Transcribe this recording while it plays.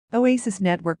Oasis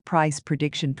Network Price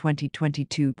Prediction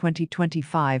 2022,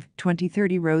 2025,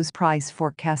 2030 Rose Price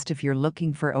Forecast. If you're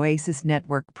looking for Oasis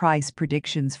Network Price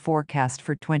Predictions forecast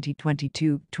for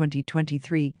 2022,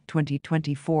 2023,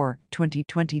 2024,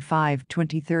 2025,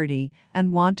 2030,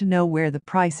 and want to know where the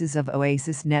prices of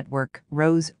Oasis Network,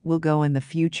 Rose, will go in the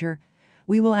future,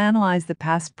 we will analyze the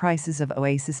past prices of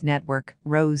Oasis Network,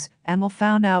 Rose, and will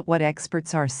find out what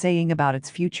experts are saying about its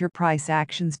future price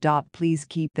actions. Please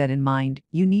keep that in mind.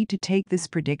 You need to take this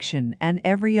prediction and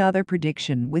every other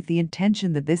prediction with the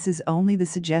intention that this is only the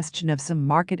suggestion of some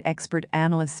market expert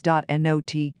analysts. Not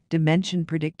dimension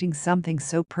predicting something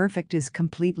so perfect is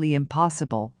completely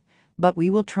impossible. But we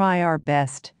will try our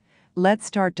best. Let's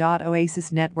start.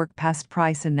 Oasis Network past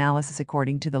price analysis.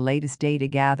 According to the latest data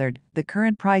gathered, the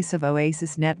current price of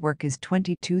Oasis Network is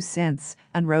 22 cents,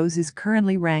 and Rose is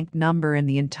currently ranked number in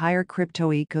the entire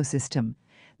crypto ecosystem.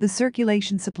 The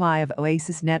circulation supply of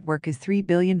Oasis Network is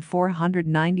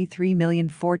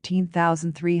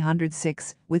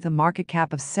 3,493,014,306, with a market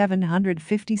cap of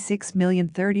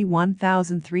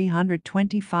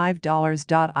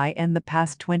 $756,031,325. In the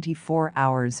past 24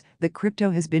 hours, the crypto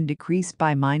has been decreased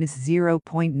by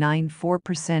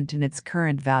 -0.94% in its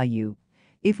current value.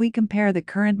 If we compare the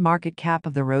current market cap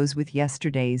of the Rose with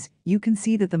yesterday's, you can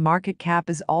see that the market cap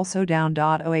is also down.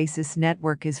 Oasis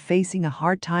Network is facing a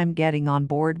hard time getting on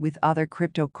board with other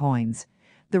crypto coins.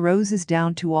 The Rose is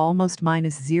down to almost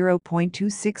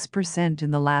 -0.26% in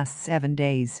the last 7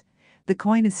 days. The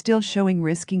coin is still showing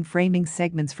risking framing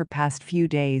segments for past few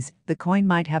days. The coin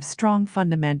might have strong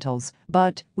fundamentals,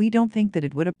 but we don't think that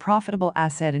it would a profitable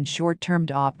asset in short term.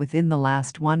 Within the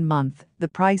last 1 month, the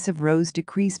price of Rose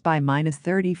decreased by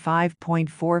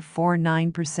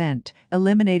 -35.449%,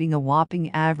 eliminating a whopping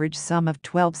average sum of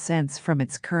 12 cents from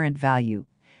its current value.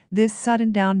 This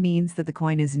sudden down means that the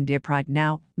coin is in dip right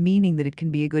now, meaning that it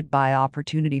can be a good buy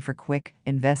opportunity for quick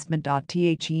investment.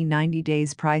 The 90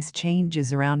 days price change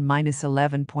is around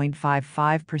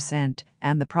 -11.55%,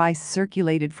 and the price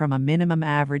circulated from a minimum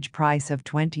average price of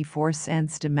 24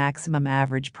 cents to maximum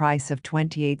average price of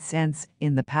 28 cents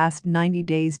in the past 90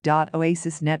 days.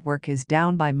 Oasis Network is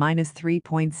down by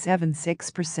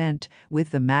 -3.76%,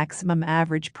 with the maximum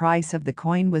average price of the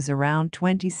coin was around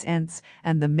 20 cents,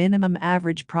 and the minimum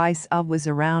average price of was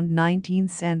around 19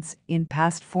 cents in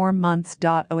past 4 months.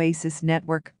 Oasis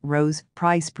Network, Rose,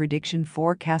 price prediction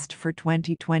forecast for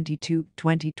 2022,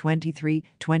 2023,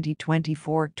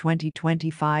 2024,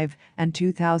 2025, and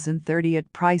 2030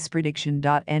 at price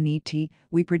prediction.net.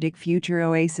 We predict future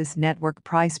Oasis Network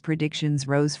price predictions.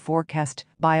 Rose forecast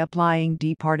by applying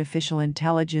deep artificial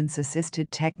intelligence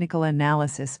assisted technical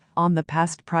analysis on the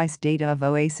past price data of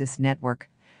Oasis Network.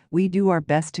 We do our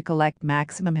best to collect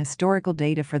maximum historical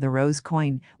data for the Rose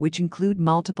coin, which include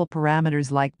multiple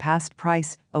parameters like past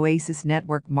price, Oasis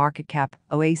Network market cap,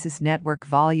 Oasis Network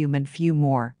volume, and few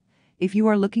more. If you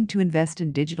are looking to invest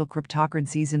in digital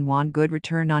cryptocurrencies and want good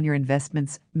return on your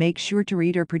investments, make sure to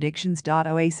read our predictions.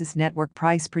 Oasis Network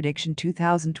price prediction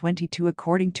 2022.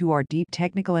 According to our deep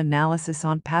technical analysis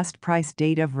on past price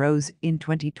data of Rose, in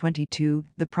 2022,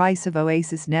 the price of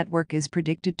Oasis Network is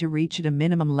predicted to reach at a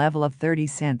minimum level of 30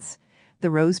 cents. The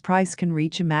Rose price can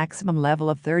reach a maximum level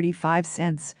of 35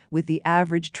 cents, with the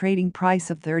average trading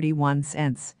price of 31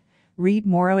 cents. Read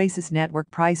more. Oasis Network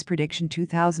price prediction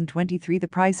 2023. The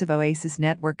price of Oasis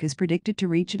Network is predicted to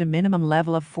reach at a minimum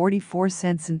level of 44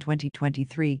 cents in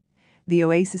 2023. The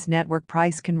Oasis Network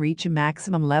price can reach a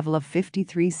maximum level of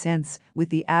 53 cents, with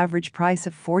the average price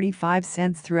of 45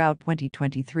 cents throughout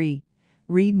 2023.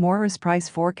 Read more. Price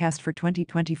forecast for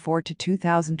 2024 to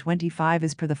 2025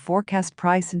 is per the forecast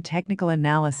price and technical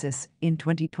analysis. In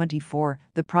 2024,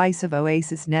 the price of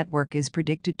Oasis Network is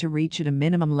predicted to reach at a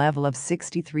minimum level of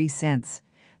 63 cents.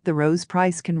 The Rose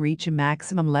price can reach a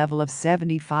maximum level of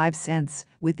 75 cents,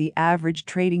 with the average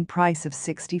trading price of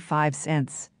 65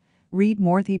 cents. Read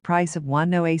more. The price of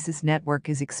one Oasis Network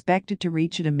is expected to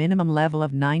reach at a minimum level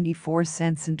of 94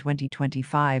 cents in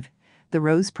 2025. The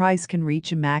Rose price can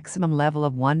reach a maximum level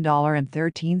of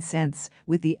 $1.13,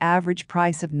 with the average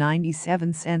price of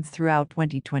 97 cents throughout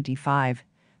 2025.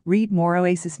 Read more.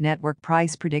 Oasis Network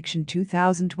price prediction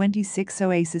 2026.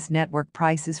 Oasis Network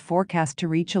price is forecast to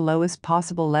reach a lowest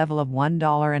possible level of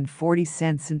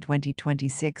 $1.40 in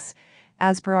 2026.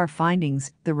 As per our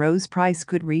findings, the Rose price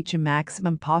could reach a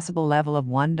maximum possible level of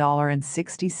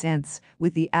 $1.60,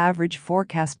 with the average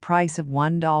forecast price of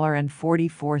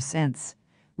 $1.44.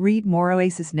 Read more.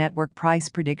 Oasis Network price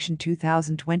prediction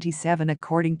 2027.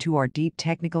 According to our deep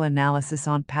technical analysis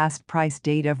on past price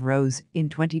data of Rose, in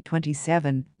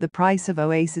 2027, the price of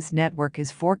Oasis Network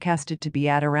is forecasted to be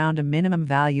at around a minimum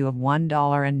value of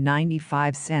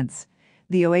 $1.95.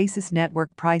 The Oasis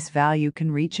network price value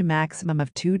can reach a maximum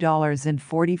of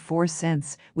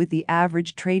 $2.44, with the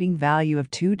average trading value of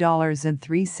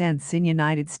 $2.03 in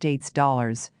United States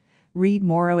dollars. Read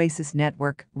more. Oasis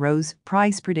Network, Rose,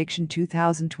 Price Prediction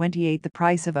 2028. The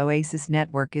price of Oasis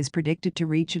Network is predicted to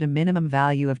reach at a minimum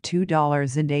value of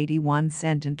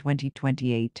 $2.81 in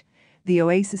 2028. The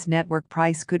Oasis Network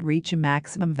price could reach a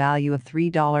maximum value of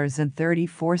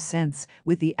 $3.34,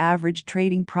 with the average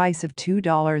trading price of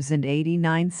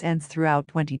 $2.89 throughout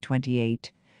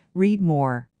 2028. Read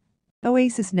more.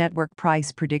 Oasis Network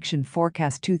Price Prediction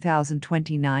Forecast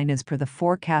 2029. As per the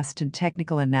forecast and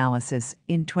technical analysis,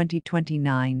 in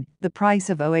 2029, the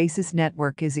price of Oasis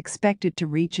Network is expected to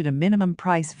reach at a minimum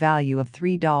price value of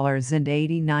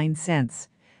 $3.89.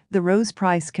 The Rose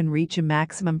price can reach a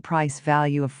maximum price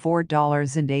value of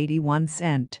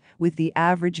 $4.81, with the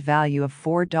average value of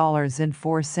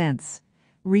 $4.04.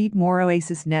 Read more.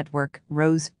 Oasis Network,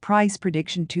 Rose, Price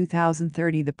Prediction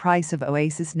 2030. The price of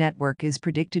Oasis Network is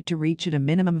predicted to reach at a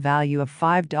minimum value of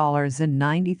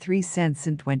 $5.93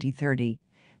 in 2030.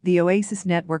 The Oasis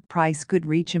Network price could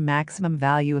reach a maximum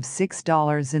value of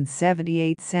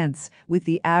 $6.78, with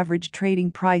the average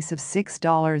trading price of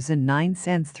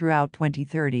 $6.09 throughout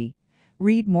 2030.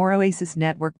 Read more. Oasis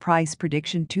Network Price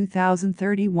Prediction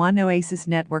 2031. Oasis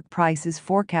Network price is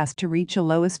forecast to reach a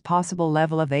lowest possible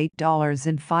level of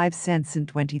 $8.05 in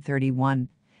 2031.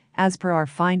 As per our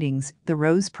findings, the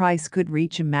Rose price could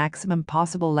reach a maximum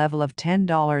possible level of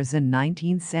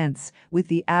 $10.19, with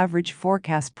the average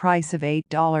forecast price of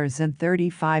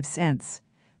 $8.35.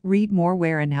 Read more.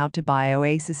 Where and how to buy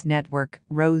Oasis Network,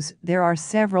 Rose. There are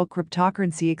several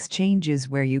cryptocurrency exchanges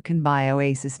where you can buy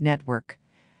Oasis Network.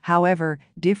 However,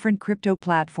 different crypto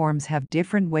platforms have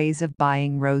different ways of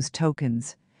buying Rose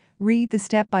tokens. Read the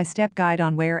step-by-step guide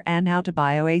on where and how to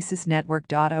buy Oasis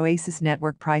Network. Oasis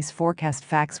Network price forecast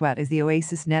facts. What is the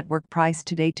Oasis Network price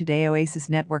today? Today Oasis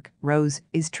Network, Rose,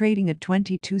 is trading at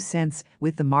 22 cents,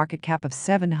 with the market cap of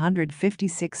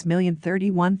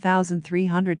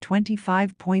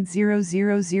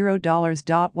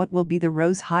 $756,031,325.000. What will be the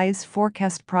Rose highest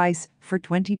forecast price? For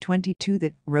 2022,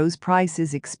 the Rose price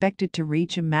is expected to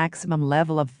reach a maximum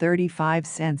level of 35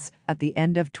 cents at the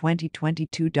end of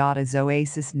 2022. Is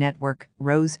Oasis Network,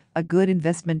 Rose, a good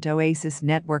investment? Oasis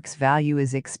Network's value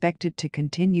is expected to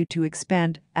continue to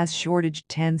expand as shortage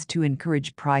tends to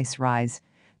encourage price rise.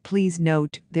 Please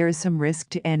note, there is some risk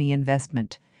to any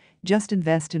investment. Just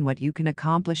invest in what you can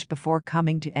accomplish before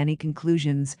coming to any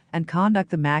conclusions, and conduct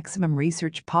the maximum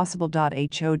research possible.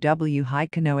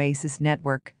 Oasis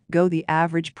Network, Go. The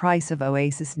average price of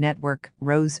Oasis Network,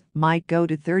 Rose, might go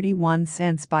to 31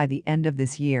 cents by the end of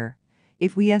this year.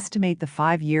 If we estimate the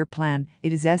 5-year plan,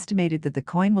 it is estimated that the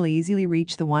coin will easily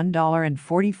reach the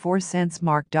 $1.44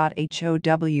 mark. How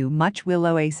much will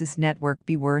Oasis Network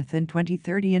be worth in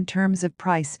 2030 in terms of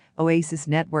price? Oasis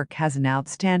Network has an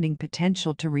outstanding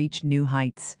potential to reach new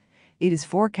heights. It is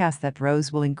forecast that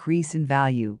Rose will increase in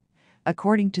value.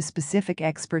 According to specific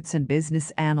experts and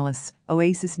business analysts,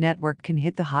 Oasis Network can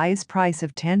hit the highest price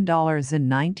of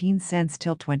 $10.19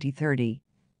 till 2030.